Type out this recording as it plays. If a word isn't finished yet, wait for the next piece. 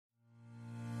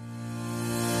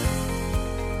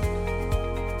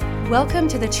Welcome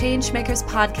to the Changemakers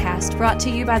podcast, brought to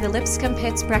you by the Lipscomb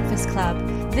Pits Breakfast Club.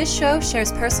 This show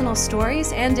shares personal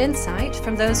stories and insight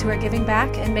from those who are giving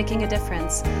back and making a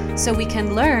difference, so we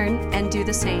can learn and do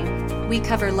the same. We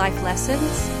cover life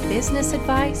lessons, business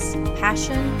advice,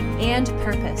 passion, and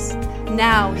purpose.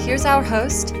 Now, here's our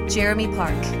host, Jeremy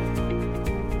Park.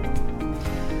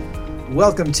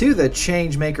 Welcome to the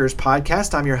Changemakers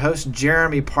podcast. I'm your host,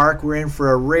 Jeremy Park. We're in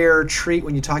for a rare treat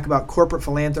when you talk about corporate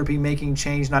philanthropy, making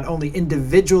change not only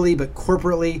individually but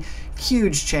corporately.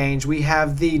 Huge change. We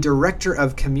have the Director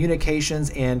of Communications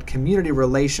and Community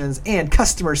Relations and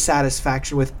Customer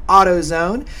Satisfaction with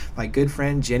AutoZone, my good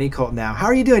friend Jenny Coltnow. How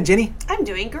are you doing, Jenny? I'm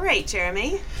doing great,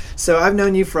 Jeremy. So I've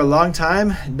known you for a long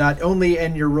time, not only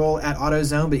in your role at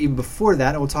AutoZone, but even before that.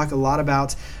 And we'll talk a lot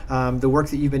about the work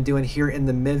that you've been doing here in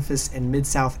the Memphis and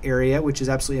Mid-South area, which is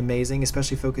absolutely amazing,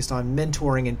 especially focused on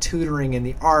mentoring and tutoring and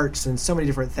the arts and so many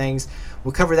different things.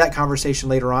 We'll cover that conversation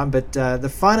later on. But the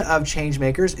fun of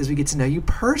Changemakers is we get to know you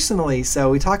personally. So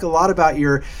we talk a lot about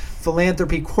your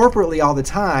philanthropy corporately all the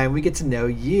time. We get to know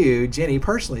you, Jenny,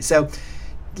 personally. So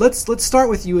let's start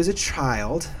with you as a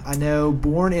child. I know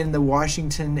born in the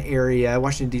Washington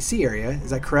D.C. area.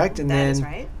 Is that correct? And that is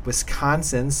right.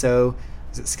 Wisconsin. So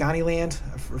is it Scottyland?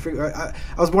 I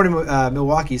was born in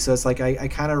Milwaukee, so it's like I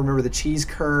kind of remember the cheese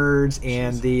curds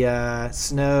and the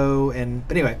snow.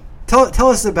 But anyway, tell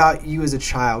us about you as a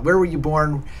child. Where were you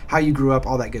born? How you grew up?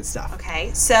 All that good stuff.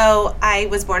 Okay, so I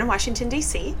was born in Washington,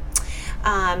 D.C.,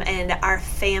 and our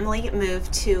family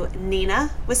moved to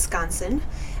Neenah, Wisconsin,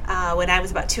 when I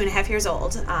was about 2.5 years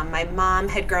old. My mom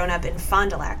had grown up in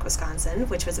Fond du Lac, Wisconsin,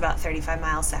 which was about 35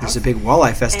 miles south. There's a big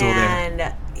walleye festival there.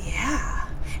 And yeah.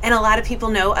 And a lot of people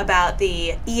know about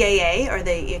the EAA, or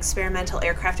the Experimental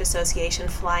Aircraft Association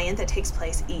fly-in that takes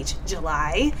place each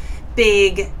July.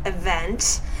 Big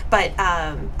event. But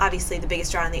obviously the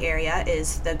biggest draw in the area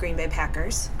is the Green Bay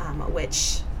Packers,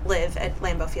 which live at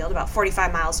Lambeau Field, about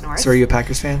 45 miles north. So are you a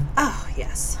Packers fan? Oh,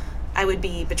 yes. I would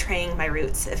be betraying my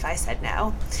roots if I said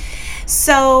no.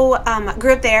 So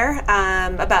grew up there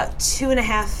about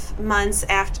 2.5 months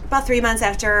after, about 3 months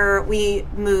after we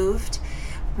moved.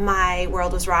 My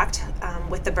world was rocked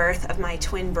with the birth of my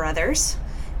twin brothers,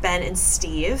 Ben and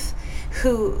Steve,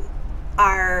 who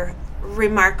are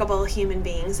remarkable human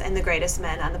beings and the greatest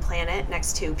men on the planet,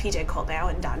 next to PJ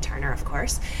Coltnow and Don Turner, of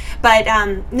course. But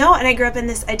and I grew up in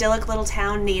this idyllic little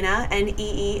town, Neenah,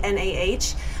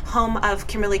 Neenah, home of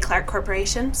Kimberly-Clark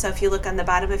Corporation. So if you look on the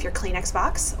bottom of your Kleenex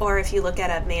box, or if you look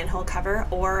at a manhole cover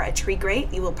or a tree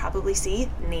grate, you will probably see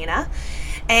Neenah.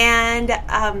 And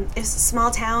it's a small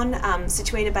town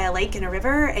situated by a lake and a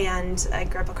river, and I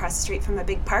grew up across the street from a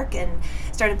big park and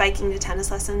started biking to tennis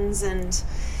lessons and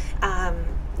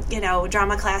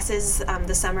drama classes.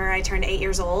 The summer I turned 8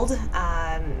 years old.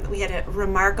 We had a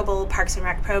remarkable Parks and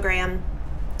Rec program.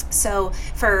 So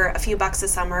for a few bucks a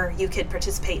summer, you could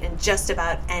participate in just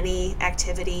about any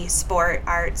activity, sport,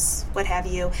 arts, what have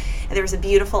you. And there was a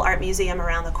beautiful art museum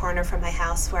around the corner from my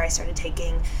house where I started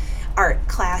taking art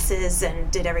classes and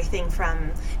did everything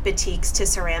from batiks to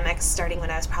ceramics starting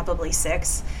when I was probably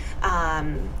 6.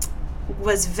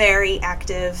 Was very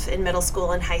active in middle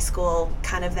school and high school,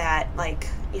 kind of that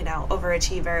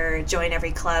overachiever, join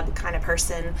every club kind of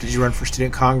person. Did you run for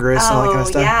student congress and all that kind of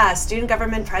stuff? Yeah, student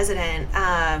government president.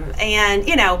 And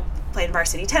played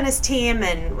varsity tennis team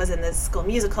and was in the school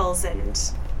musicals and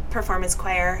performance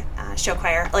choir, show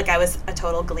choir. Like, I was a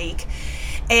total gleek.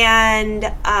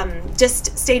 And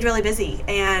just stayed really busy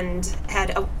and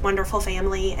had a wonderful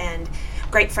family and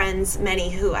great friends, many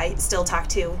who I still talk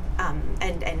to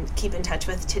and keep in touch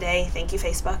with today. Thank you,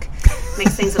 Facebook.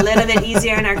 Makes things a little bit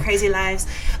easier in our crazy lives.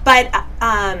 But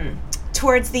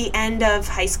towards the end of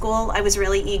high school, I was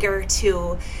really eager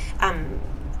to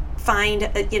find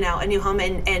a new home,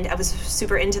 and I was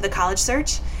super into the college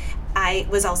search. I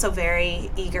was also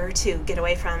very eager to get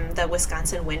away from the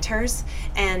Wisconsin winters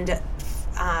and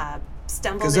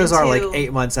stumbled into... Because those are like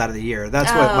 8 months out of the year.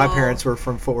 That's what my parents were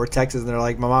from Fort Worth, Texas, and they're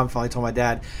like, my mom finally told my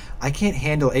dad, I can't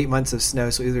handle 8 months of snow,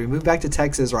 so either we move back to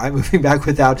Texas or I'm moving back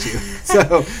without you.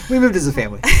 So we moved as a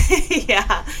family.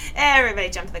 Yeah, everybody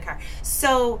jumped in the car.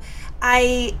 So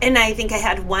I think I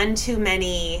had one too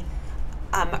many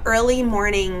early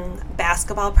morning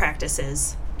basketball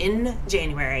practices in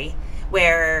January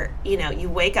where, you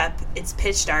wake up, it's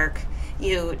pitch dark,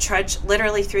 you trudge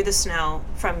literally through the snow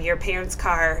from your parents'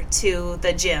 car to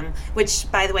the gym, which,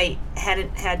 by the way,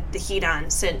 hadn't had the heat on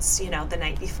since, the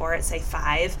night before at, say,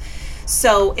 5.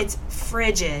 So it's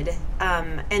frigid.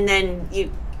 And then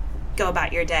you go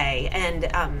about your day. And,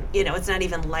 it's not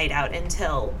even light out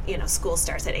until, school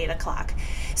starts at 8 o'clock.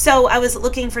 So I was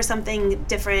looking for something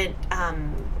different,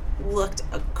 looked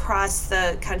across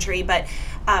the country, but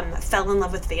fell in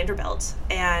love with Vanderbilt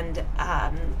and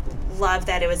loved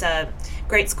that it was a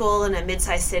great school in a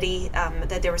mid-sized city,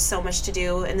 that there was so much to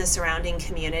do in the surrounding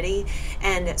community.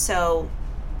 And so,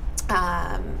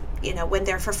 went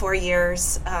there for 4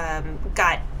 years,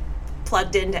 got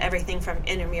plugged into everything from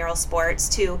intramural sports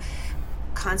to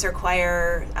concert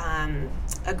choir,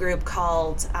 a group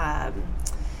called,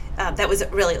 that was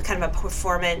really kind of a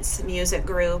performance music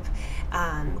group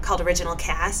called Original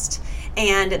Cast,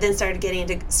 and then started getting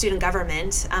into student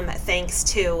government thanks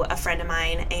to a friend of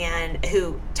mine and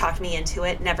who talked me into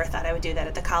it. Never thought I would do that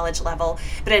at the college level,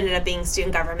 but ended up being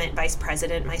student government vice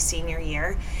president my senior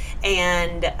year,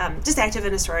 and just active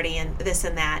in a sorority and this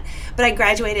and that. But I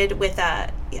graduated with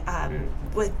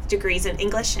degrees in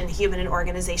English and Human and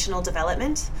Organizational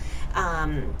Development.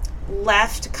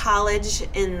 Left college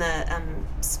in the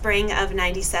spring of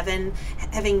 '97,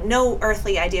 having no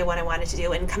earthly idea what I wanted to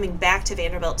do, and coming back to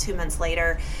Vanderbilt 2 months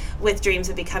later with dreams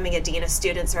of becoming a dean of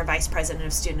students or a vice president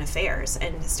of student affairs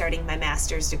and starting my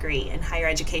master's degree in higher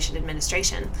education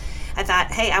administration. I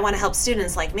thought, hey, I want to help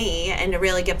students like me and to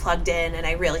really get plugged in, and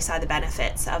I really saw the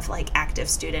benefits of like active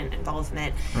student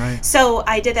involvement. Right. So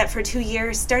I did that for 2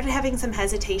 years, started having some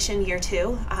hesitation year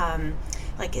two.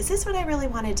 Like, is this what I really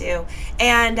want to do?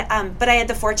 And but I had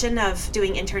the fortune of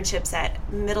doing internships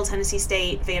at Middle Tennessee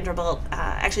State, Vanderbilt.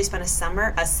 Actually spent a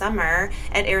summer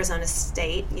at Arizona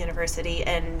State University,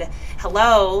 and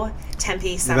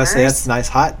Tempe summers. That's nice,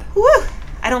 hot. Woo!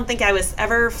 I don't think I was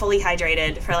ever fully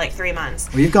hydrated for like 3 months.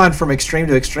 Well, you've gone from extreme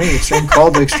to extreme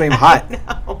cold to extreme hot.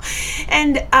 No.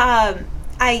 And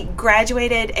I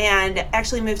graduated and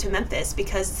actually moved to Memphis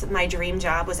because my dream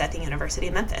job was at the University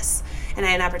of Memphis, and I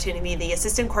had an opportunity to be the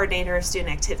assistant coordinator of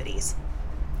student activities.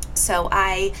 So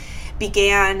I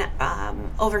began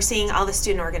overseeing all the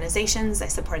student organizations. I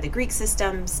supported the Greek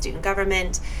system, student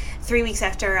government. 3 weeks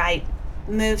after I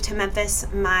moved to Memphis,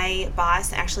 my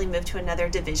boss actually moved to another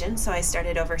division, so I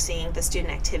started overseeing the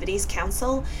Student Activities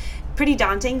Council. Pretty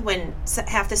daunting when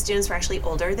half the students were actually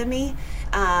older than me,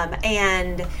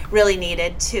 and really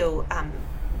needed to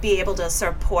be able to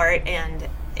support and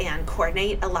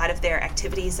coordinate a lot of their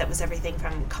activities. That was everything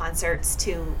from concerts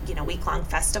to week-long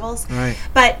festivals. Right.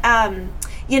 But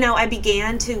I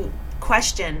began to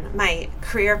question my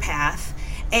career path,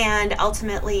 and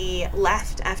ultimately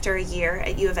left after a year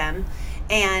at U of M,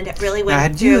 and really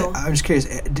went through. I'm just curious.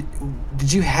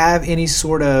 Did you have any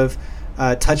sort of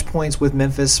touch points with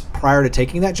Memphis prior to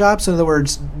taking that job? So in other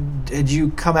words, did you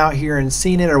come out here and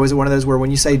seen it, or was it one of those where when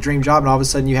you say dream job and all of a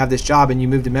sudden you have this job and you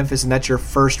move to Memphis and that's your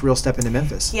first real step into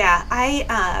Memphis? Yeah, I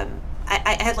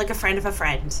had like a friend of a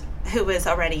friend who was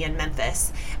already in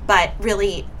Memphis, but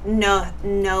really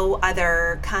no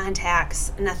other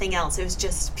contacts, nothing else. It was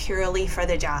just purely for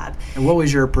the job. And what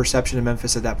was your perception of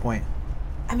Memphis at that point?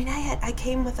 I mean, I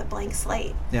came with a blank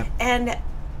slate. Yeah. And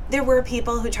there were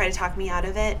people who tried to talk me out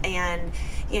of it and,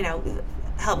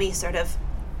 help me sort of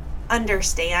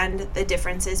understand the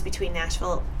differences between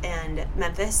Nashville and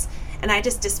Memphis. And I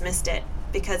just dismissed it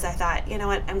because I thought, you know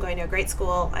what, I'm going to a great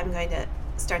school. I'm going to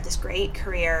start this great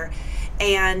career.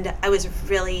 And I was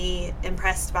really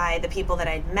impressed by the people that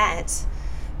I'd met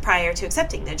prior to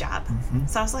accepting the job. Mm-hmm.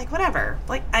 So I was like, whatever.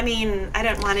 Like, I mean, I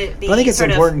don't want to be. But I think it's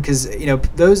important because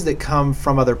those that come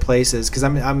from other places. Because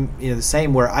I'm the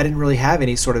same where I didn't really have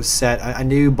any sort of set. I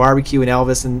knew barbecue and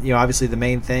Elvis, and obviously the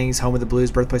main things: home of the blues,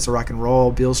 birthplace of rock and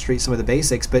roll, Beale Street, some of the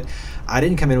basics. But I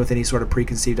didn't come in with any sort of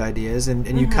preconceived ideas.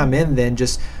 And you come in then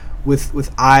just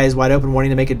with eyes wide open,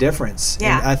 wanting to make a difference.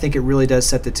 Yeah. And I think it really does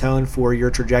set the tone for your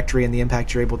trajectory and the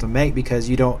impact you're able to make, because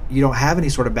you don't have any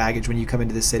sort of baggage when you come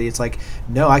into the city. It's like,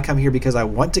 no, I come here because I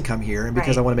want to come here and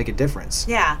because I want to make a difference.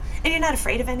 Yeah. And you're not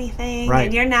afraid of anything. Right.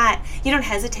 And you don't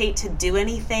hesitate to do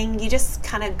anything. You just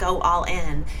kind of go all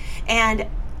in. And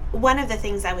one of the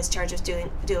things I was charged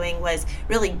with doing was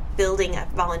really building a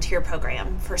volunteer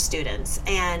program for students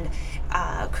and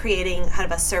creating kind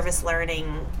of a service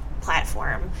learning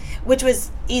platform, which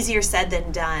was easier said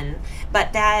than done,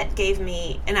 but that gave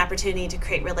me an opportunity to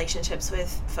create relationships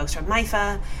with folks from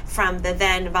MIFA, from the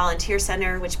then Volunteer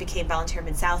Center, which became Volunteer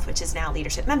Mid-South, which is now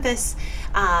Leadership Memphis.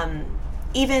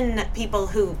 Even people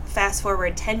who, fast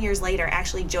forward 10 years later,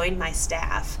 actually joined my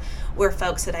staff were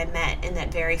folks that I met in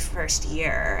that very first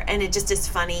year. And it just is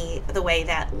funny the way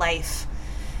that life,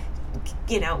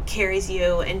 carries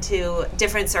you into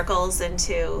different circles,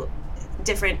 into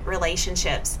different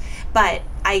relationships. But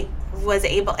I was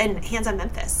able, and Hands on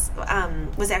Memphis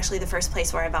was actually the first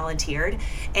place where I volunteered,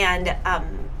 and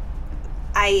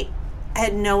I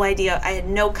had no idea, I had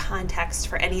no context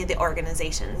for any of the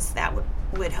organizations that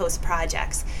would host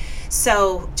projects.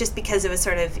 So just because it was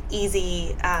sort of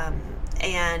easy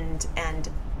and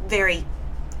very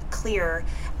clear,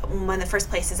 one of the first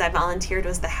places I volunteered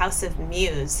was the House of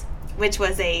Muse, which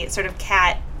was a sort of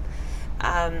cat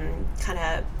kind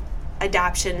of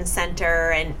adoption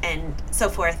center and so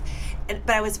forth.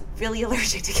 But I was really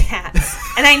allergic to cats.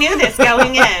 And I knew this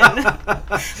going in.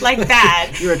 Like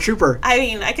that. You're a trooper. I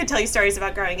mean, I could tell you stories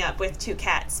about growing up with 2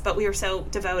 cats, but we were so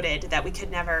devoted that we could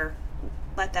never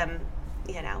let them,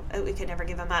 we could never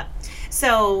give them up.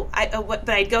 So, but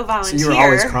I'd go volunteer. So you were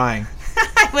always crying.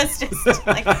 I was just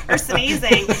or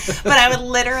sneezing. But I would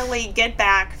literally get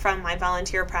back from my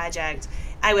volunteer project.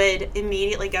 I would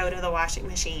immediately go to the washing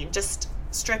machine, just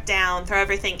strip down, throw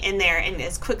everything in there, and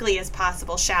as quickly as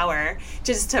possible shower,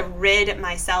 just to rid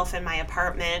myself and my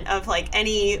apartment of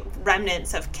any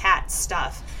remnants of cat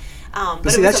stuff. But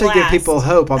see, that should give people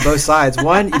hope on both sides.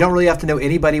 One, you don't really have to know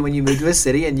anybody when you move to a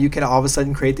city, and you can all of a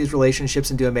sudden create these relationships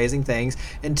and do amazing things.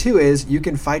 And 2 is you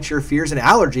can fight your fears and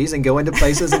allergies and go into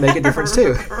places and make a difference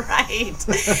too. Right.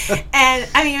 And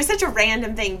I mean, it was such a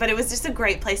random thing, but it was just a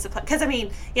great place to put, because I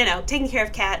mean, taking care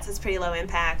of cats is pretty low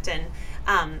impact, and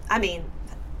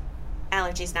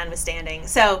allergies notwithstanding.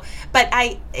 So, but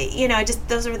just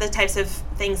those were the types of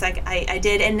things I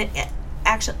did. And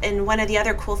actually, and one of the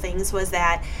other cool things was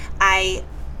that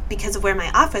because of where my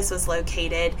office was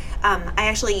located, I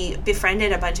actually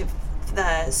befriended a bunch of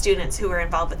the students who were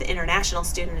involved with the International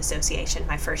Student Association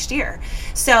my first year.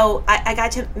 So I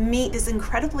got to meet this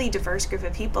incredibly diverse group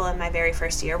of people in my very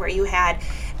first year, where you had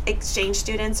exchange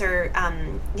students or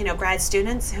grad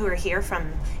students who were here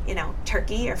from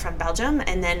Turkey or from Belgium,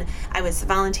 and then I was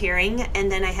volunteering,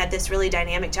 and then I had this really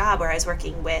dynamic job where I was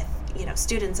working with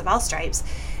students of all stripes,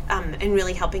 and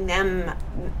really helping them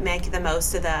make the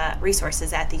most of the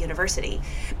resources at the university.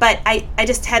 But I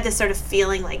just had this sort of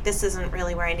feeling like this isn't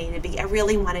really where I needed to be. I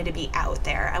really wanted to be out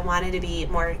there. I wanted to be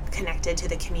more connected to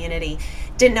the community.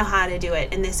 Didn't know how to do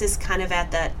it. And this is kind of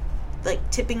at the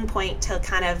tipping point to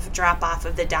kind of drop off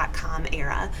of the .com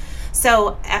era.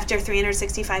 So after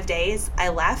 365 days, I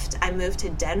left. I moved to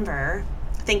Denver,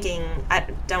 thinking,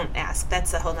 don't ask,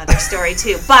 that's a whole nother story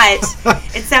too, but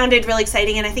it sounded really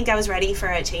exciting, and I think I was ready for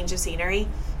a change of scenery.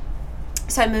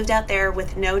 So I moved out there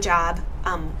with no job,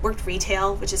 worked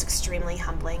retail, which is extremely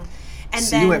humbling. And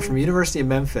so you went from University of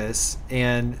Memphis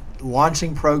and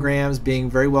launching programs, being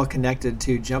very well connected,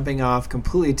 to jumping off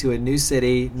completely to a new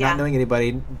city, not knowing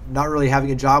anybody, not really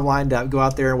having a job lined up, go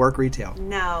out there and work retail.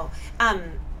 No.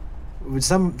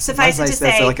 Suffice it to say,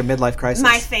 that's like a midlife crisis.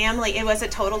 My family, it was a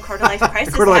total quarter-life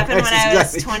crisis. Happened when I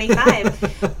was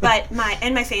 25. But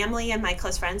my family and my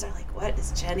close friends are like, what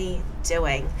is Jenny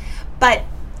doing? But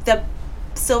the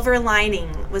silver lining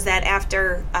was that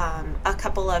after a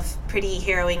couple of pretty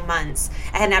harrowing months,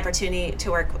 I had an opportunity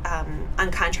to work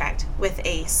on contract with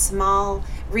a small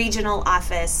regional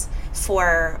office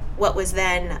for what was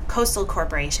then Coastal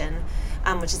Corporation,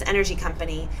 which is an energy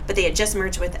company, but they had just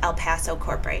merged with El Paso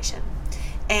Corporation.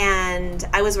 And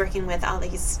I was working with all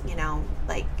these,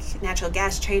 natural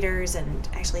gas traders, and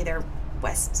actually they're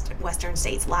Western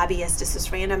states lobbyists, just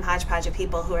this random hodgepodge of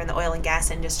people who are in the oil and gas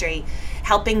industry,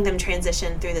 helping them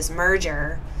transition through this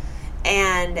merger.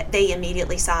 And they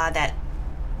immediately saw that,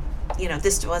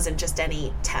 this wasn't just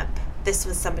any temp. This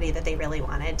was somebody that they really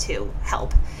wanted to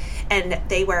help. And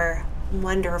they were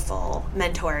wonderful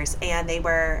mentors, and they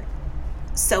were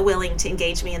so willing to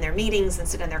engage me in their meetings and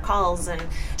sit in their calls and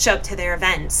show up to their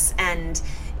events and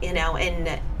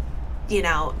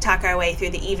talk our way through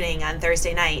the evening on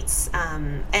Thursday nights.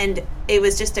 And it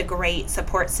was just a great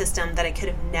support system that I could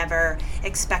have never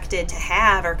expected to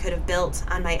have or could have built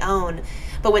on my own.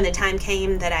 But when the time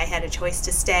came that I had a choice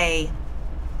to stay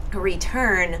or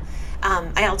return,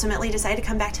 I ultimately decided to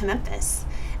come back to Memphis.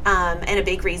 And a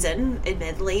big reason,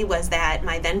 admittedly, was that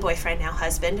my then boyfriend, now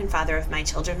husband and father of my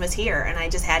children, was here, and I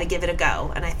just had to give it a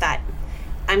go. And I thought,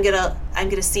 I'm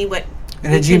gonna see what.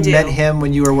 And had you met him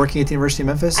when you were working at the University of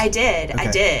Memphis? I did. Okay.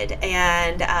 I did,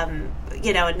 and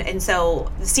and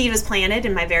so the seed was planted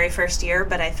in my very first year.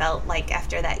 But I felt like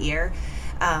after that year,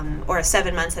 or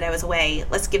 7 months that I was away,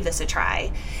 let's give this a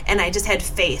try. And I just had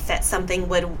faith that something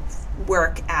would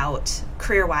work out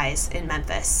career-wise in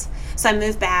Memphis. So I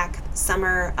moved back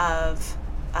summer of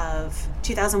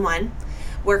 2001,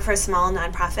 worked for a small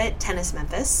nonprofit, Tennis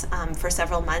Memphis, for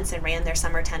several months, and ran their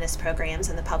summer tennis programs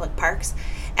in the public parks.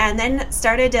 And then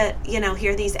started to,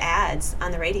 hear these ads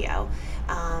on the radio.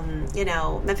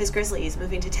 Memphis Grizzlies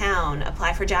moving to town,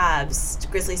 apply for jobs,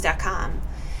 grizzlies.com.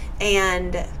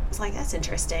 And I was like, that's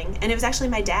interesting. And it was actually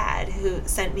my dad who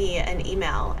sent me an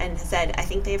email and said, I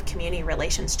think they have community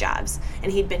relations jobs.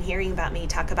 And he'd been hearing about me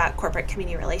talk about corporate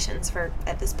community relations for,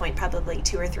 at this point, probably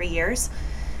 2 or 3 years.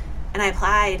 And I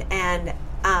applied, and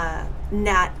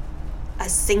not a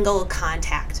single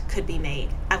contact could be made.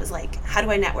 I was like, how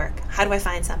do I network? How do I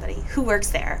find somebody? Who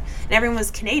works there? And everyone was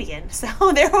Canadian, so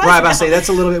there was Right, I say that's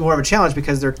a little bit more of a challenge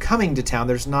because they're coming to town.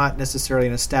 There's not necessarily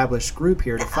an established group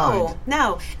here to find.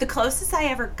 No. The closest I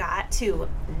ever got to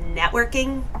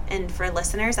networking, and for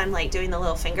listeners, I'm like doing the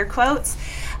little finger quotes.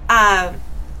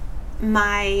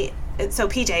 So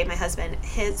PJ, my husband,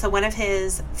 one of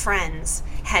his friends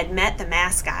had met the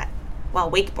mascot while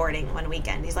wakeboarding one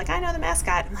weekend. He's like, I know the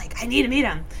mascot. I'm like, I need to meet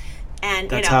him. And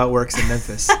that's how it works in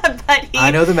Memphis. But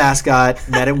I know the mascot,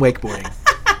 met him wakeboarding.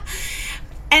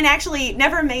 And actually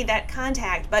never made that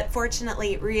contact, but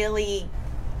fortunately really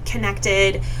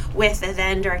connected with the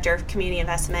then director of community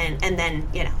investment, and then,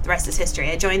 the rest is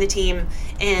history. I joined the team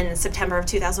in September of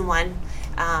 2001,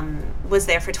 was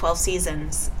there for 12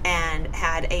 seasons, and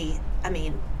had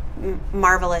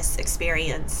marvelous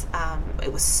experience.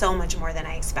 It was so much more than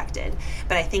I expected.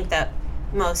 But I think the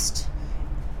most,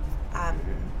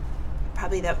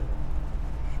 probably the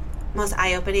most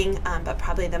eye-opening, but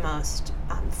probably the most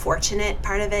fortunate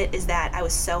part of it is that I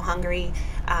was so hungry.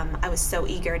 I was so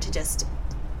eager to just,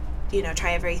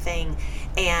 try everything.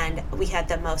 And we had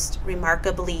the most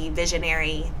remarkably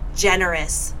visionary,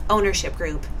 generous ownership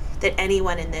group that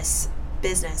anyone in this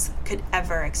business could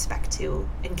ever expect to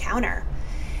encounter.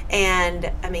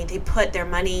 And they put their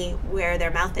money where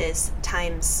their mouth is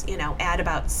times, add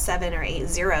about 7 or 8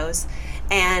 zeros.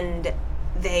 And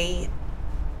they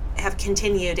have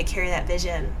continued to carry that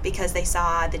vision because they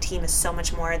saw the team as so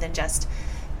much more than just,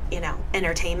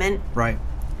 entertainment. Right.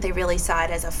 They really saw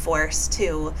it as a force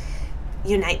to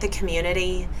unite the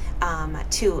community,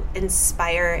 to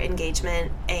inspire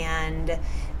engagement, and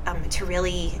to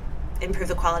really improve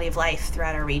the quality of life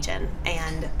throughout our region.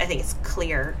 And I think it's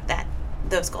clear that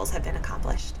those goals have been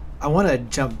accomplished. I want to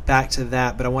jump back to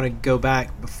that, but I want to go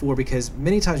back before, because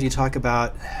many times you talk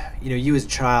about, you as a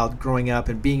child growing up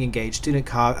and being engaged, student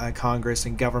Congress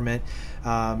and government,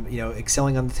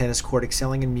 excelling on the tennis court,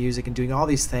 excelling in music, and doing all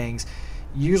these things.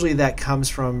 Usually that comes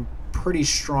from pretty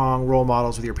strong role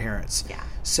models with your parents. Yeah.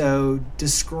 So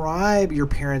describe your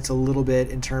parents a little bit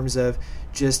in terms of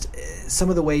just some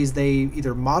of the ways they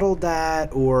either modeled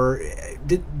that, or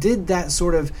did that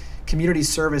sort of community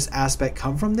service aspect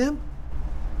come from them?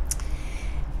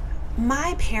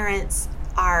 My parents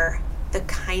are the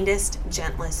kindest,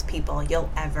 gentlest people you'll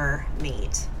ever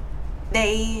meet.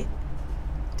 They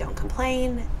don't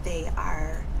complain. They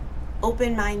are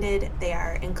open-minded. They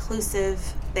are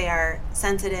inclusive. They are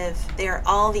sensitive. They are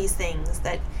all these things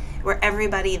where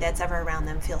everybody that's ever around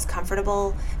them feels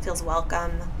comfortable, feels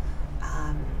welcome,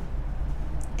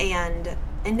 and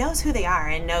knows who they are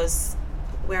and knows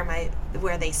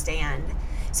where they stand.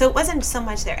 So it wasn't so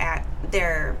much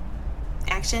their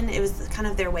action, it was kind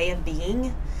of their way of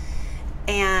being,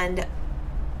 and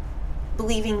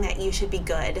believing that you should be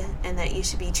good and that you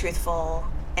should be truthful,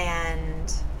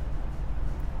 and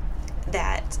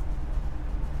that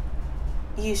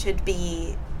you should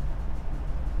be,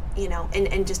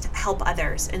 and just help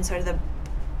others in sort of the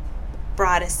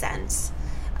broadest sense.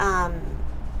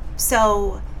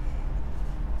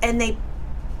 And they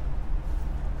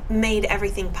made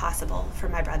everything possible for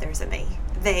my brothers and me.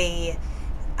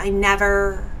 I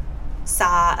never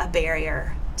saw a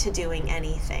barrier to doing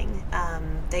anything.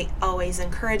 They always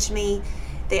encouraged me.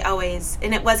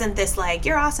 And it wasn't this like,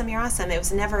 you're awesome. It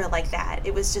was never like that.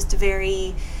 It was just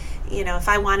very, if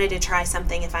I wanted to try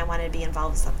something, if I wanted to be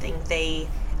involved with something, they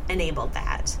enabled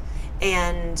that.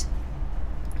 And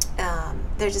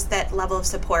there's just that level of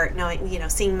support, knowing,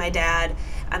 seeing my dad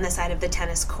on the side of the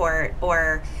tennis court,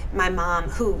 or my mom,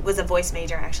 who was a voice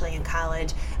major actually in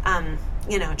college,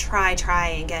 try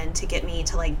again to get me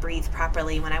to like breathe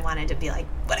properly when I wanted to be like,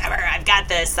 whatever, I've got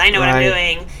this, I know what I'm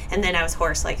doing. And then I was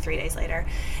hoarse like 3 days later.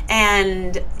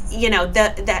 And,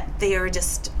 that they were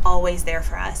just always there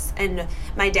for us. And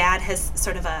my dad has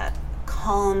sort of a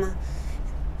calm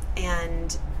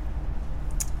and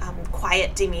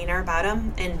quiet demeanor about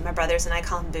him, and my brothers and I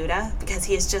call him Buddha, because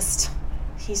he's just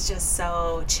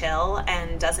so chill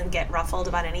and doesn't get ruffled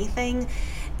about anything.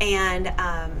 And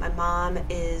my mom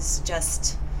is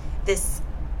just this,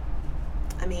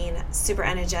 super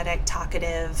energetic,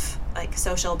 talkative, like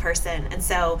social person. And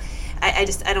so I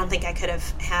don't think I could have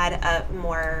had a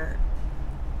more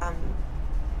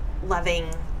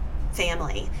loving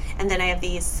family. And then I have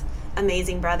these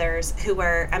amazing brothers who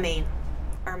are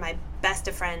my best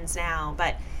of friends now,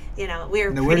 but we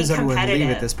were pretty competitive. Where does everyone live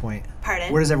at this point?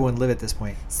 Pardon? Where does everyone live at this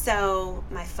point? So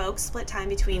my folks split time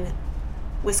between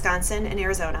Wisconsin and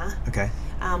Arizona. Okay.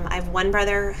 I have one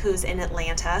brother who's in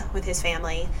Atlanta with his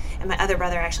family, and my other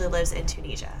brother actually lives in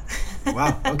Tunisia.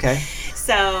 Wow. Okay.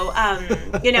 So,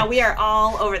 we are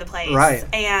all over the place. Right.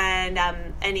 And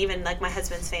even like my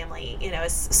husband's family,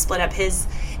 is split up.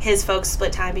 His folks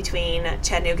split time between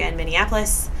Chattanooga and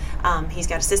Minneapolis. He's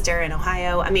got a sister in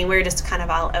Ohio. I mean, we're just kind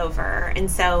of all over. And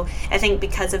so I think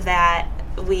because of that,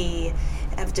 we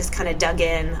have just kind of dug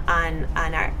in on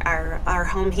our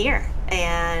home here,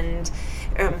 and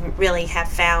really have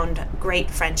found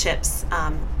great friendships,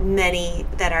 many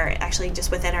that are actually just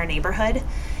within our neighborhood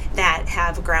that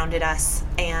have grounded us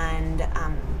and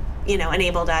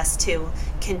enabled us to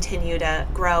continue to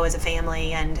grow as a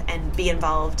family and be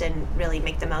involved and really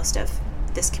make the most of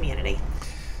this community.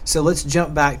 So let's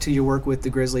jump back to your work with the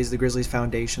Grizzlies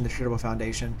Foundation, the charitable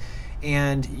foundation,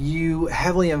 and you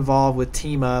heavily involved with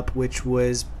Team Up, which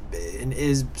was and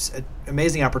is an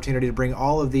amazing opportunity to bring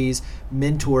all of these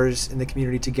mentors in the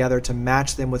community together to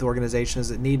match them with organizations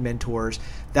that need mentors.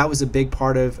 That was a big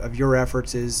part of your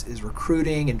efforts is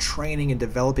recruiting and training and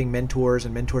developing mentors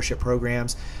and mentorship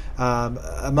programs,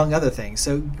 among other things.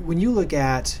 So when you look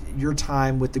at your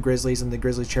time with the Grizzlies and the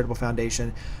Grizzlies Charitable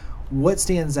Foundation, what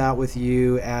stands out with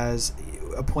you as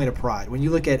a point of pride? When you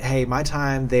look at, hey, my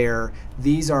time there,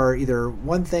 these are either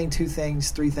one thing, two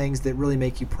things, three things that really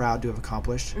make you proud to have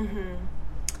accomplished? Mm-hmm.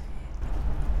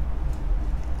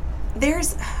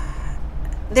 There's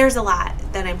a lot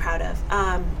that I'm proud of.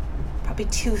 Probably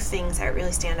two things that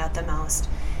really stand out the most.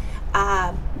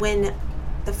 When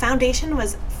the foundation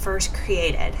was first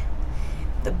created,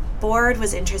 the board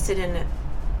was interested in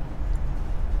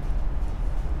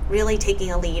really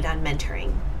taking a lead on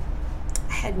mentoring.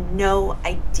 I had no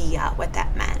idea what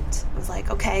that meant. I was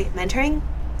like, okay, mentoring,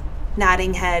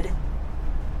 nodding head,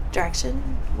 direction.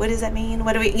 What does that mean?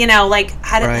 What do we,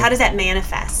 how does that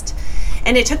manifest?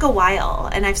 And it took a while.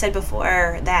 And I've said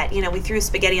before that, we threw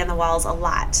spaghetti on the walls a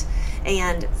lot.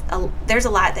 And there's a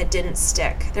lot that didn't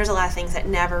stick. There's a lot of things that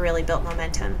never really built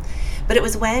momentum. But it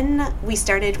was when we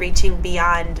started reaching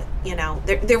beyond,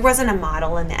 there wasn't a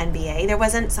model in the NBA. There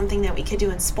wasn't something that we could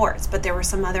do in sports, but there were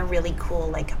some other really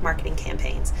cool, marketing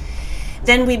campaigns.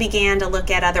 Then we began to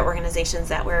look at other organizations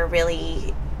that were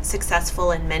really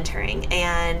successful in mentoring.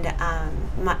 And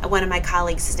one of my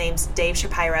colleagues, his name's Dave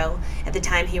Shapiro. At the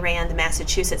time, he ran the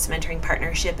Massachusetts Mentoring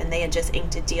Partnership, and they had just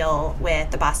inked a deal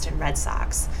with the Boston Red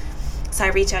Sox. So I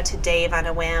reached out to Dave on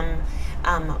a whim.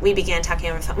 We began talking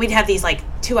over the phone. We'd have these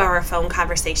 2-hour phone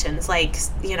conversations,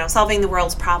 solving the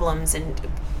world's problems and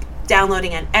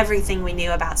downloading on everything we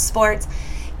knew about sports,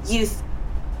 youth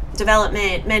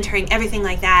development, mentoring, everything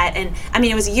like that. And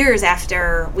it was years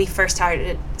after we first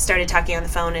started talking on the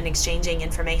phone and exchanging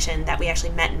information that we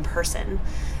actually met in person,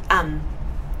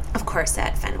 of course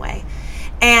at Fenway.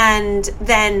 And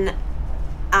then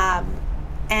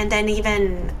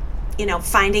even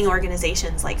finding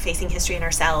organizations like Facing History and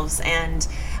ourselves, and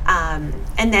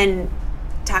then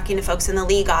talking to folks in the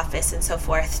league office and so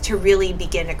forth to really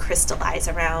begin to crystallize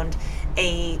around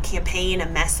a campaign, a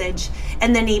message,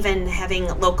 and then even having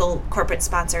local corporate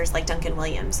sponsors like Duncan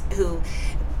Williams who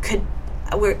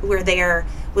were there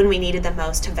when we needed them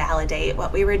most to validate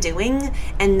what we were doing,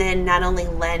 and then not only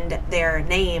lend their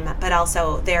name but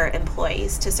also their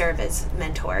employees to serve as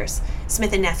mentors.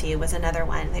 Smith & Nephew was another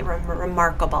one. They were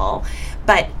remarkable.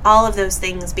 But all of those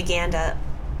things began to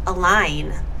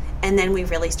align, and then we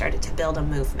really started to build a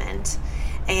movement.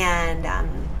 And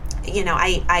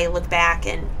I look back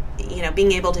and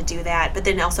being able to do that, but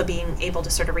then also being able to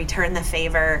sort of return the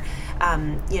favor.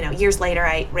 Years later,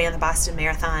 I ran the Boston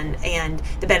Marathon, and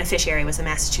the beneficiary was the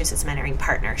Massachusetts Mentoring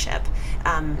Partnership.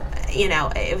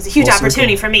 It was a huge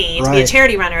opportunity for me to be a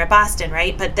charity runner at Boston,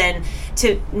 right? But then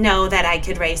to know that I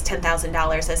could raise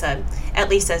 $10,000 as at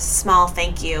least a small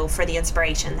thank you for the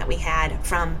inspiration that we had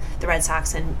from the Red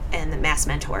Sox and the Mass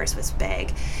Mentors was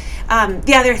big.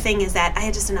 The other thing is that I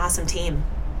had just an awesome team.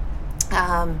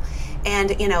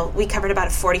 And, we covered about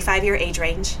a 45-year age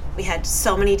range. We had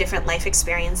so many different life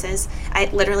experiences. I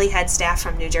literally had staff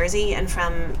from New Jersey and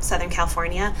from Southern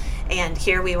California. And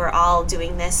here we were all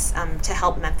doing this to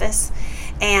help Memphis.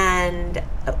 And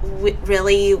we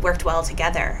really worked well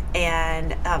together.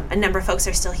 And a number of folks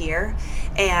are still here.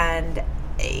 And,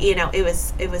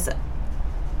 it was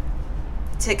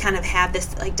to kind of have this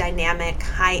dynamic,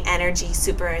 high energy,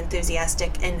 super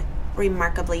enthusiastic, and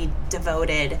remarkably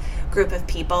devoted group of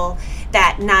people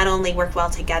that not only worked well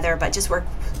together but just worked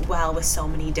well with so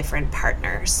many different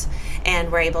partners.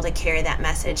 and we're able to carry that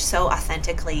message so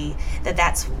authentically that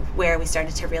that's where we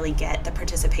started to really get the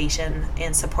participation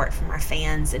and support from our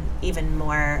fans, and even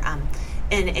more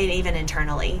and even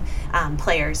internally,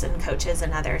 players and coaches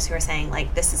and others who are saying,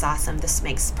 like, this is awesome, this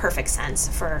makes perfect sense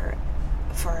for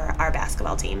our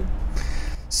basketball team.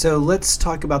 So let's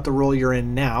talk about the role you're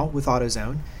in now with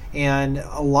AutoZone. And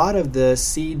a lot of the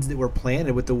seeds that were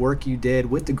planted with the work you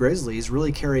did with the Grizzlies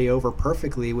really carry over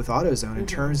perfectly with AutoZone in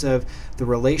terms of the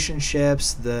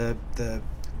relationships, the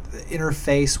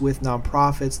interface with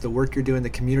nonprofits, the work you're doing, the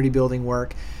community building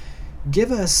work.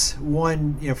 Give us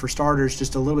one, for starters,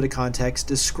 just a little bit of context.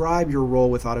 Describe your role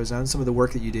with AutoZone, some of the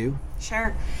work that you do.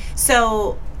 Sure.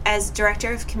 So as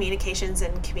Director of Communications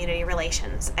and Community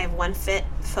Relations, I have one foot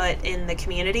in the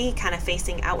community, kind of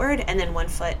facing outward, and then one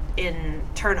foot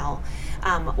internal,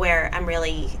 where I'm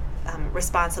really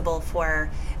responsible for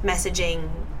messaging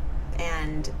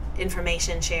and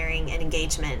information sharing and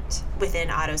engagement within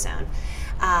AutoZone.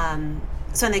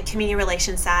 So on the community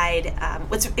relations side,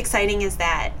 what's exciting is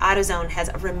that AutoZone has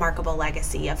a remarkable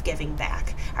legacy of giving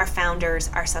back. Our founders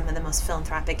are some of the most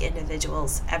philanthropic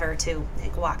individuals ever to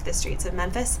walk the streets of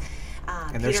Memphis.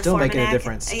 And they're still making a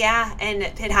difference. Yeah, and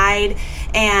Pitt Hyde.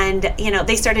 And,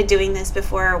 they started doing this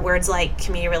before words like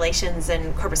community relations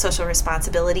and corporate social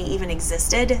responsibility even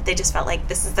existed. They just felt like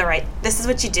this is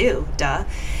what you do, duh.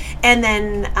 And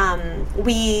then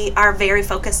we are very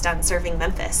focused on serving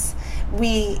Memphis.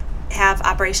 We have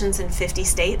operations in 50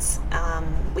 states.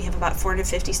 We have about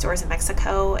 450 stores in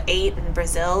Mexico, 8 in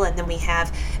Brazil, and then we have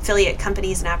affiliate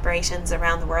companies and operations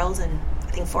around the world in,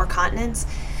 I think, 4 continents.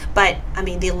 But,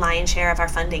 the lion's share of our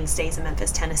funding stays in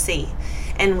Memphis, Tennessee.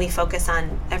 And we focus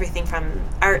on everything from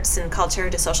arts and culture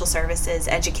to social services,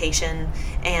 education,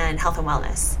 and health and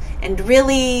wellness. And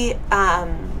really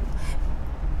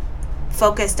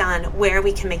focused on where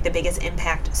we can make the biggest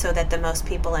impact so that the most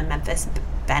people in Memphis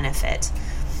benefit.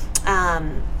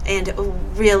 And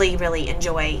really, really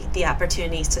enjoy the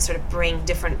opportunities to sort of bring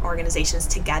different organizations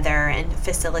together and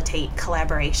facilitate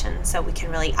collaboration so we can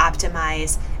really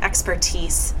optimize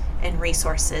expertise and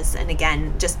resources, and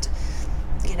again, just,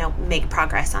 make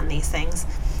progress on these things.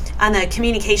 On the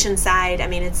communication side,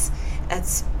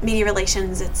 it's media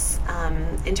relations, it's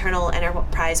internal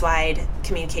enterprise-wide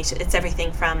communication. It's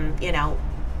everything from,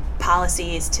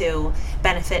 policies to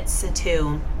benefits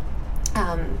to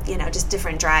just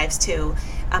different drives to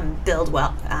build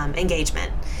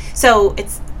engagement. So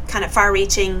it's kind of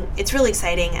far-reaching. It's really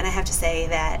exciting, and I have to say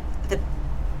that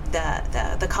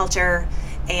the culture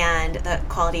and the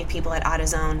quality of people at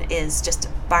AutoZone is just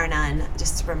bar none,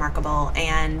 just remarkable.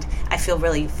 And I feel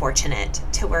really fortunate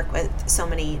to work with so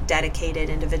many dedicated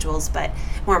individuals, but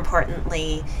more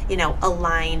importantly,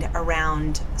 aligned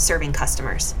around serving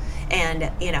customers.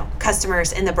 And,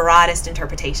 customers in the broadest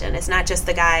interpretation. It's not just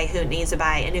the guy who needs to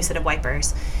buy a new set of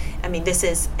wipers. This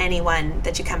is anyone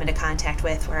that you come into contact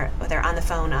with, whether on the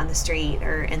phone, on the street,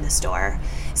 or in the store.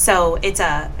 So it's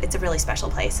a really special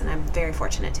place, and I'm very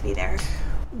fortunate to be there.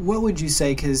 What would you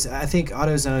say? Because I think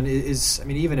AutoZone is,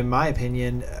 even in my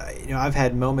opinion, I've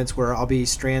had moments where I'll be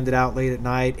stranded out late at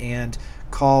night and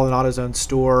call an AutoZone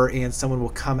store, and someone will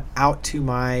come out to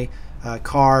my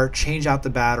car, change out the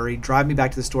battery, drive me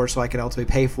back to the store so I can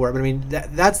ultimately pay for it.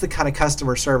 But that's the kind of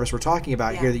customer service we're talking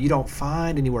about here that you don't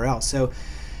find anywhere else. So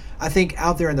I think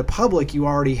out there in the public, you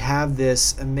already have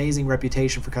this amazing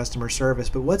reputation for customer service.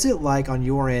 But what's it like on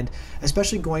your end,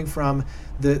 especially going from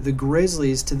the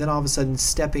Grizzlies to then all of a sudden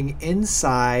stepping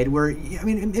inside where,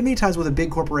 many times with a big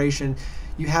corporation,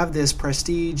 you have this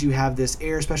prestige, you have this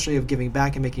air, especially of giving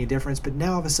back and making a difference. But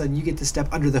now all of a sudden you get to step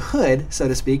under the hood, so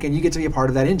to speak, and you get to be a part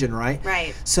of that engine, right?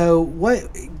 Right. So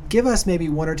give us maybe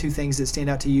one or two things that stand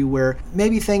out to you where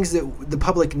maybe things that the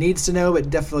public needs to know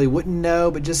but definitely wouldn't know,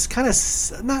 but just kind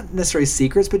of not necessarily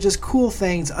secrets, but just cool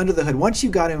things under the hood. Once you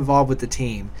got involved with the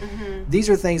team, these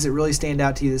are things that really stand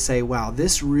out to you that say, wow,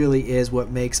 this really is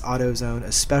what makes AutoZone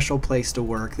a special place to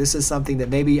work. This is something that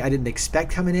maybe I didn't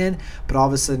expect coming in, but all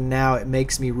of a sudden now it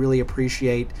makes me really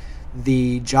appreciate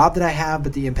the job that I have,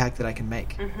 but the impact that I can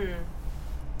make.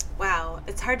 Wow,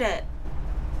 it's hard to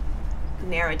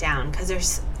narrow it down because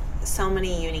there's so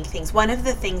many unique things. One of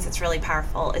the things that's really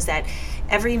powerful is that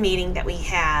every meeting that we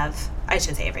have, I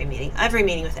shouldn't say every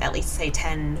meeting with at least, say,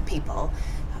 10 people,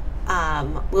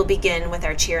 will begin with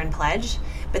our cheer and pledge,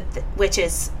 which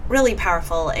is really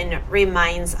powerful and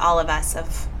reminds all of us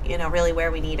of really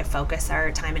where we need to focus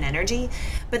our time and energy.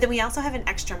 But then we also have an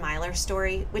extra miler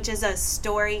story, which is a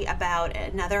story about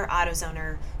another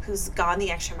AutoZoner who's gone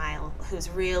the extra mile, who's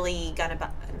really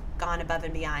gone above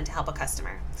and beyond to help a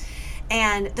customer.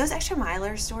 And those extra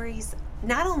miler stories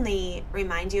not only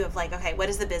remind you of like, okay, what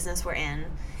is the business we're in?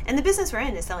 And the business we're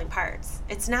in is selling parts.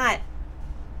 It's not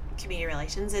community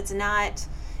relations. It's not,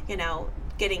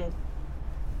 getting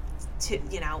to,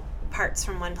 parts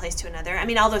from one place to another. I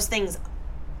mean, all those things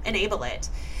enable it,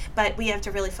 but we have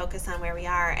to really focus on where we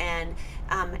are, and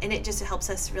it just helps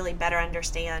us really better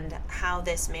understand how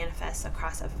this manifests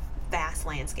across a vast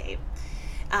landscape.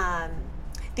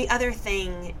 The other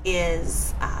thing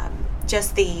is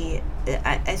just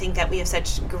I think that we have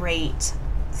such great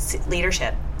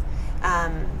leadership.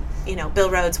 Bill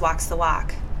Rhodes walks the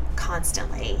walk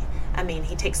constantly. I mean,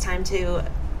 he takes time to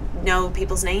know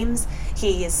people's names.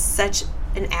 He is such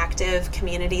an active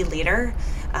community leader,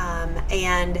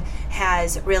 and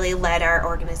has really led our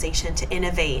organization to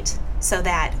innovate so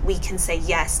that we can say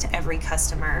yes to every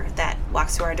customer that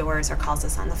walks through our doors or calls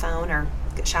us on the phone or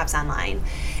shops online.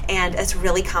 And it's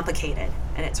really complicated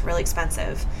and it's really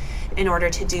expensive in order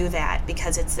to do that,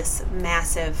 because it's this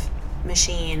massive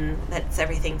machine that's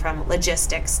everything from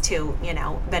logistics to,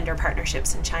 vendor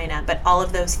partnerships in China. But all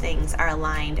of those things are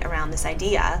aligned around this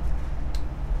idea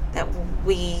that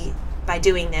by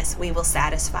doing this, we will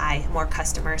satisfy more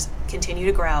customers, continue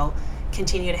to grow,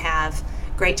 continue to have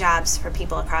great jobs for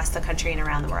people across the country and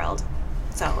around the world.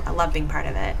 So I love being part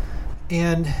of it.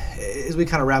 And as we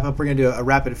kind of wrap up, we're going to do a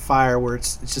rapid fire where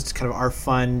it's just kind of our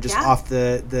fun, just off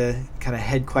the kind of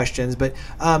head questions. But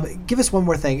give us one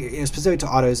more thing, specific to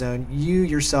AutoZone. You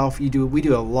yourself, we do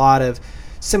a lot of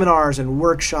seminars and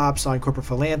workshops on corporate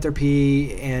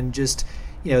philanthropy and just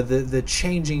the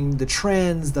changing, the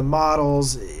trends, the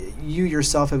models. You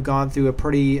yourself have gone through a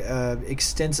pretty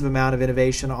extensive amount of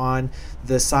innovation on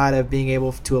the side of being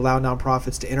able to allow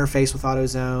nonprofits to interface with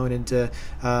AutoZone and to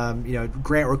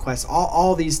grant requests,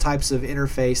 all these types of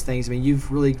interface things. I mean,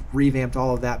 you've really revamped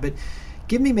all of that. But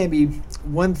give me maybe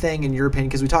one thing in your opinion,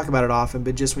 because we talk about it often,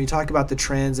 but just when you talk about the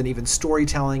trends and even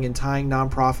storytelling and tying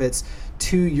nonprofits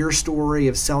to your story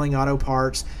of selling auto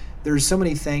parts, there's so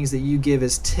many things that you give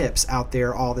as tips out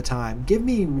there all the time. Give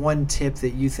me one tip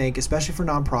that you think, especially for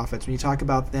nonprofits, when you talk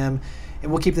about them,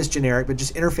 and we'll keep this generic, but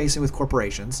just interfacing with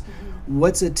corporations. Mm-hmm.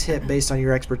 What's a tip based on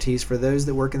your expertise for those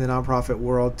that work in the nonprofit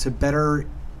world to better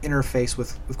interface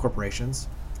with corporations?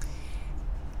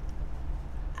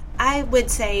 I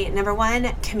would say, number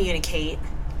one, communicate.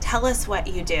 Tell us what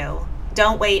you do.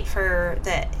 Don't wait for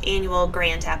the annual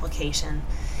grant application.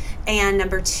 And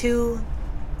number two,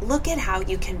 look at how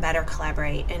you can better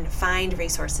collaborate and find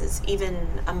resources even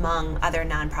among other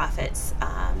nonprofits,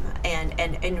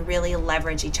 and really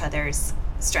leverage each other's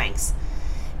strengths.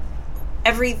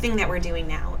 Everything that we're doing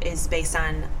now is based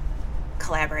on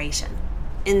collaboration.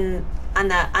 On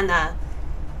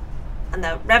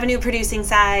the revenue producing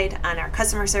side, on our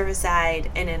customer service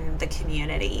side, and in the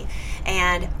community.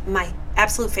 And my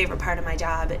absolute favorite part of my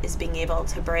job is being able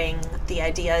to bring the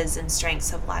ideas and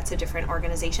strengths of lots of different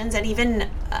organizations and even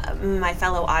my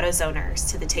fellow AutoZoners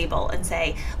to the table and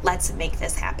say, let's make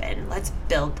this happen, let's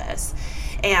build this,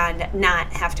 and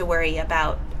not have to worry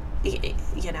about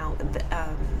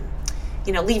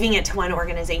leaving it to one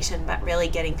organization, but really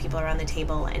getting people around the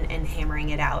table and hammering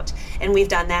it out. And we've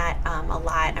done that a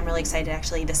lot. I'm really excited.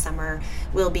 Actually, this summer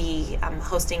we'll be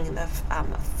hosting the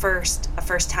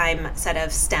first time set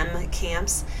of STEM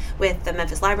camps with the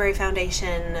Memphis Library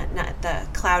Foundation, the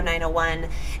Cloud 901,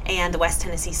 and the West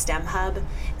Tennessee STEM Hub.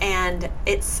 And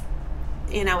it's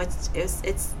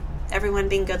everyone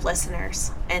being good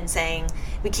listeners and saying,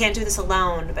 we can't do this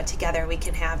alone, but together we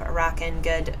can have a rockin'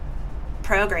 good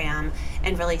program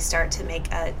and really start to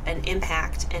make an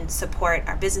impact and support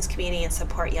our business community and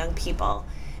support young people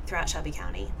throughout Shelby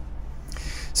County.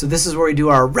 So this is where we do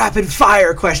our rapid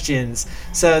fire questions.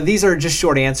 So these are just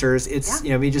short answers. It's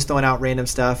me just throwing out random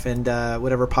stuff and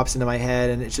whatever pops into my head,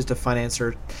 and it's just a fun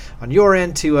answer on your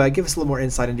end to give us a little more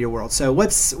insight into your world. So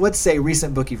what's a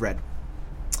recent book you've read?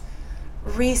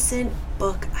 Recent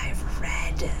book I've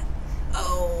read.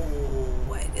 Oh,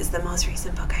 what is the most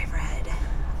recent book I've read?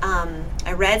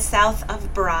 I read South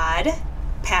of Broad,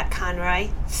 Pat Conroy,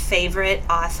 favorite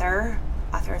author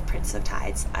of Prince of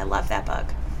Tides. I love that book.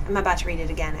 I'm about to read it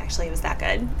again, actually. It was that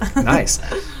good. Nice.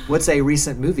 What's a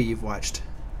recent movie you've watched?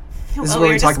 This is where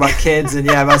we talk about kids, and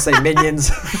I'm about to say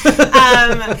Minions.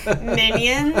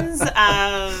 Minions.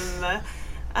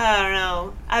 I don't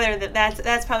know. Other than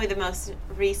that's probably the most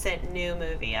recent new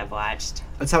movie I've watched.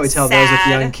 That's how we tell those with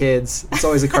young kids. It's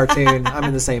always a cartoon. I'm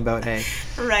in the same boat. Hey.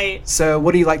 Right. So,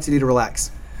 what do you like to do to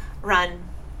relax? Run.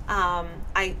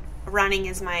 Running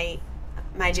is my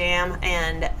jam,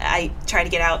 and I try to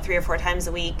get out 3 or 4 times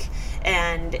a week,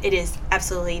 and it is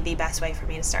absolutely the best way for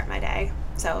me to start my day.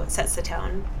 So it sets the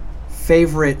tone.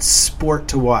 Favorite sport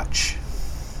to watch,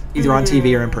 either on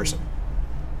TV or in person?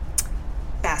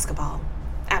 football.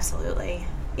 Absolutely.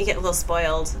 You get a little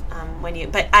spoiled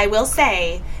but I will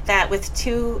say that with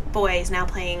 2 boys now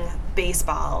playing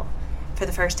baseball for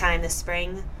the first time this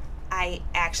spring, I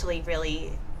actually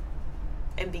really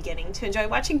am beginning to enjoy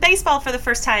watching baseball for the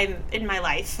first time in my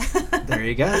life. There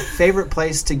you go. Favorite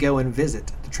place to go and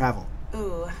visit, to travel?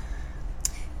 Ooh.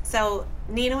 So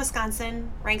Neenah,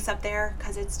 Wisconsin ranks up there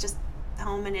because it's just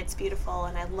home and it's beautiful,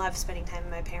 and I love spending time in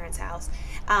my parents' house.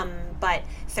 But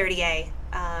 30A,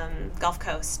 Gulf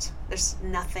Coast, there's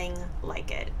nothing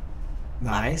like it.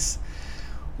 Nice.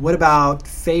 What about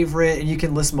favorite, and you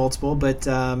can list multiple, but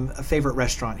a favorite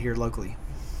restaurant here locally?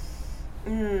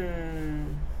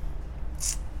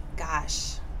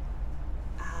 Gosh.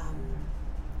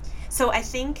 So I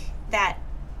think that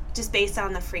just based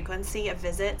on the frequency of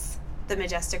visits, the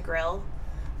Majestic Grill.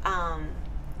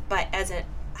 But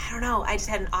I don't know, I just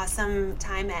had an awesome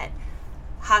time at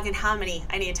Hog and Hominy.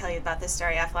 I need to tell you about this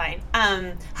story offline.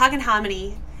 Hog and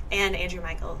Hominy and Andrew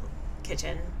Michael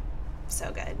Kitchen.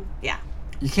 So good. Yeah.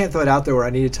 You can't throw it out there where I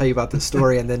need to tell you about the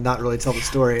story and then not really tell the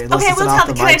story. Okay, can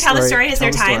I tell the story? Is there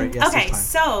time? Yes, okay, time.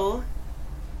 So,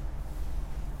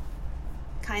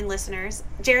 kind listeners,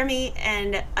 Jeremy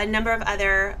and a number of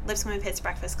other Lipscomb and Pitts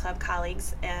Breakfast Club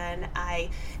colleagues and I,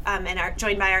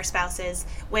 joined by our spouses,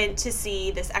 went to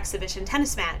see this exhibition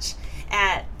tennis match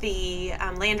at the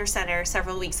Lander Center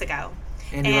several weeks ago.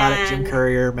 Andy Roddick, Jim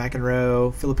Courier,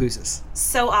 McEnroe, Philippoussis.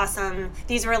 So awesome.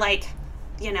 These were like,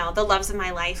 the loves of my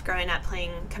life growing up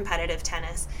playing competitive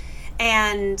tennis.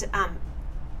 And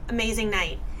amazing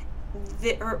night.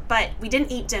 But we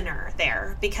didn't eat dinner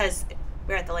there because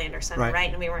we were at the Lander Center, right?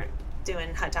 And we weren't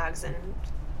doing hot dogs and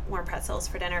warm pretzels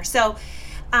for dinner. So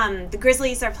the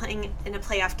Grizzlies are playing in a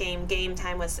playoff game. Game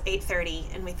time was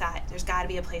 8:30, and we thought there's got to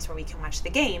be a place where we can watch the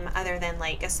game other than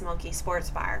like a smoky sports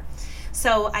bar.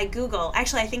 So I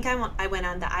think I went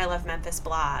on the I Love Memphis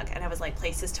blog, and I was like,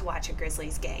 places to watch a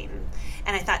Grizzlies game.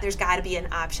 And I thought there's got to be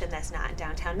an option that's not in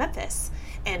downtown Memphis.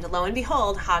 And lo and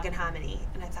behold, Hog and Hominy.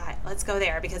 And I thought, let's go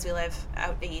there because we live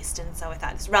out east, and so I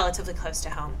thought it's relatively close to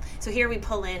home. So here we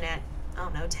pull in at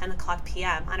 10 o'clock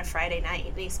p.m. on a Friday night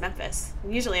in East Memphis.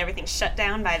 Usually everything's shut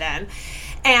down by then.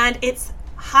 And it's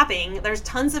hopping. There's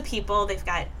tons of people. They've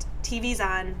got TVs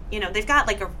on. They've got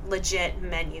like a legit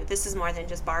menu. This is more than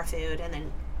just bar food and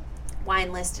then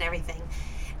wine list and everything.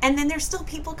 And then there's still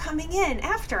people coming in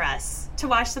after us to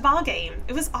watch the ball game.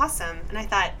 It was awesome. And I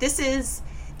thought, this is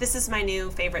my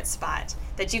new favorite spot,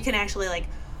 that you can actually like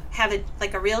have it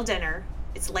like a real dinner.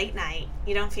 It's late night.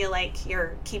 You don't feel like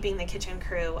you're keeping the kitchen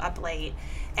crew up late,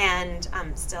 and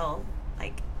still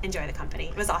like enjoy the company.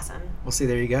 It was awesome. Well, see,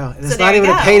 there you go. And it's not even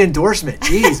a paid endorsement.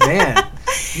 Jeez, man.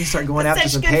 You start going after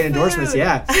some paid endorsements.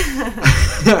 Yeah.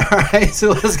 All right.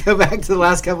 So let's go back to the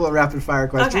last couple of rapid fire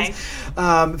questions.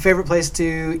 Okay. Favorite place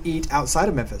to eat outside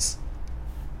of Memphis?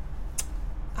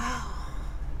 Oh,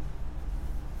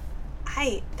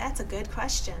 that's a good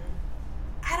question.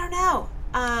 I don't know.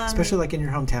 Especially like in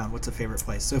your hometown, what's a favorite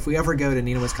place? So if we ever go to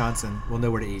Neenah, Wisconsin, we'll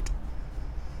know where to eat.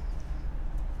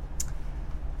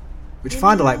 Which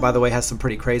Fond du Lac, by the way, has some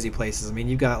pretty crazy places. I mean,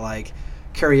 you've got like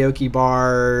karaoke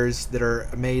bars that are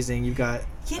amazing. You've got,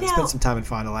 I spent some time in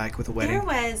Fond du Lac with a wedding.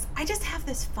 I just have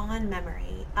this fond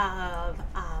memory of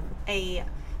a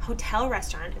hotel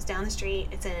restaurant. It's down the street.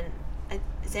 It's in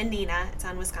Neenah. It's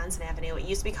on Wisconsin Avenue. It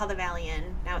used to be called the Valley Inn.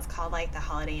 Now it's called like the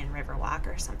Holiday Inn Riverwalk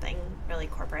or something really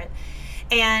corporate.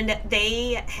 And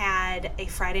they had a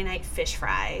Friday night fish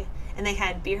fry, and they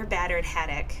had beer battered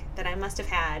haddock that I must have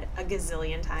had a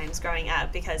gazillion times growing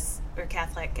up because we're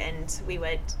Catholic and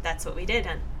that's what we did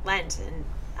on Lent. And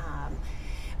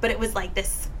but it was like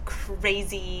this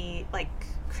crazy, like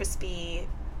crispy,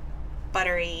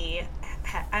 buttery.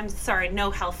 I'm sorry,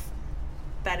 no health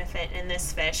benefit in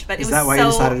this fish, but it was so awesome. Is that why you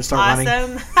decided to start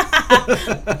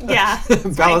running? Yeah,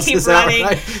 balance this running.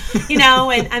 Out,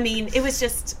 right? And I mean, it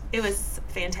was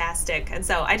fantastic. And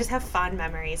so I just have fond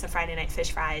memories of Friday night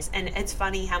fish fries. And it's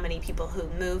funny how many people who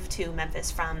move to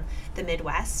Memphis from the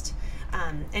Midwest,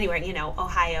 anywhere,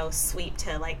 Ohio, sweep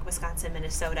to like Wisconsin,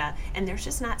 Minnesota, and there's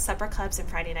just not supper clubs and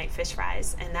Friday night fish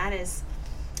fries. And that is,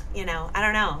 I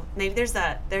don't know, maybe there's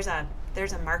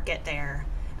a market there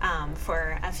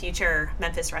for a future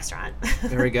Memphis restaurant.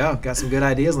 There we go. Got some good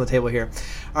ideas on the table here.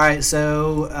 All right,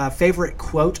 so favorite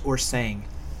quote or saying?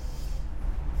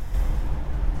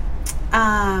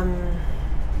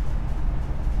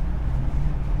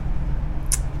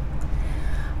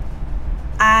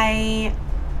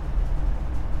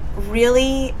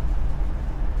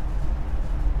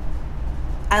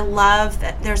 I love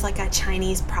that there's like a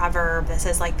Chinese proverb that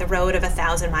says like the road of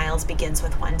 1,000 miles begins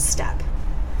with one step.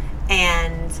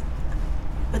 And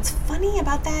what's funny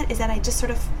about that is that I just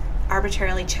sort of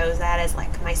arbitrarily chose that as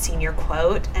like my senior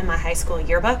quote in my high school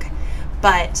yearbook,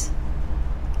 but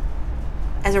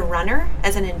as a runner,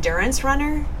 as an endurance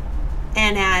runner,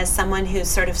 and as someone who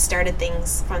sort of started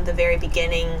things from the very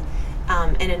beginning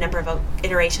in a number of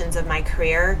iterations of my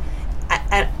career,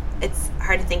 it's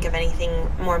hard to think of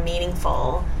anything more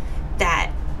meaningful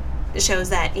that shows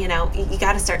that, you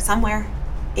got to start somewhere.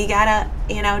 You got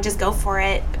to, just go for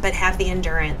it, but have the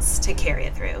endurance to carry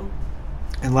it through.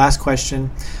 And last question,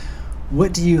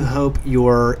 what do you hope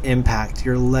your impact,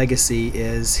 your legacy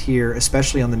is here,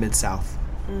 especially on the Mid-South?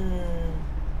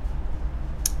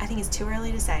 I think it's too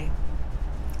early to say.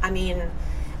 I mean,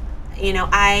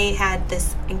 I had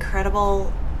this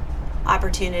incredible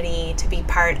opportunity to be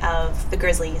part of the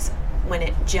Grizzlies when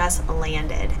it just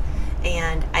landed,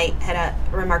 and I had a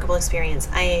remarkable experience.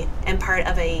 I am part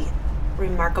of a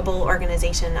remarkable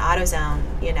organization, AutoZone,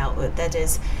 that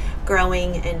is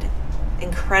growing and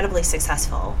incredibly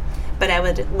successful, but I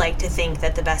would like to think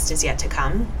that the best is yet to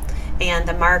come, and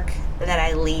the mark that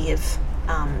I leave,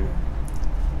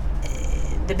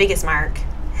 the biggest mark,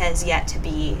 has yet to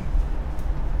be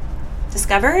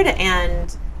discovered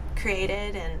and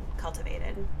created and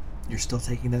cultivated. You're still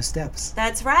taking those steps.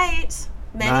 That's right.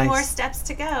 Many Nice. more steps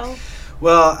to go.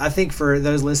 Well, I think for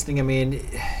those listening, I mean,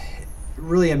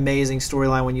 really amazing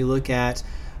storyline when you look at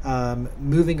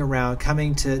moving around,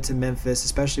 coming to Memphis,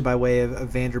 especially by way of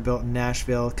Vanderbilt and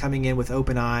Nashville, coming in with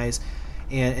open eyes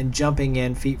and jumping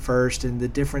in feet first, and the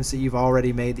difference that you've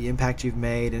already made, the impact you've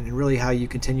made, and really how you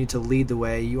continue to lead the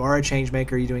way. You are a change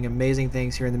maker. You're doing amazing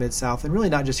things here in the Mid-South, and really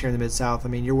not just here in the Mid-South. I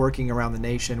mean, you're working around the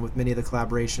nation with many of the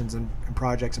collaborations and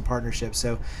projects and partnerships.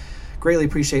 So greatly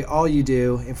appreciate all you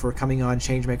do and for coming on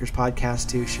Changemakers Podcast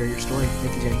to share your story.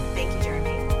 Thank you, Jenny. Thank you, Jeremy.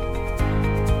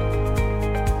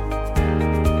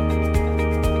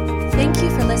 Thank you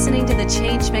for listening to the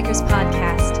Changemakers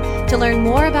Podcast. To learn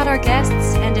more about our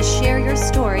guests and to share your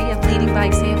story of leading by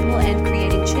example and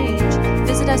creating change,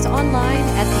 visit us online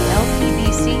at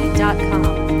thelpbc.com.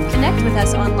 Connect with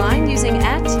us online using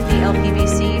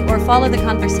 @thelpbc or follow the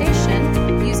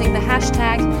conversation using the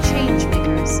hashtag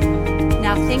Changemakers.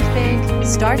 Now think big,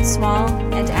 start small,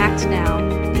 and act now.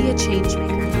 Be a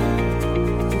changemaker.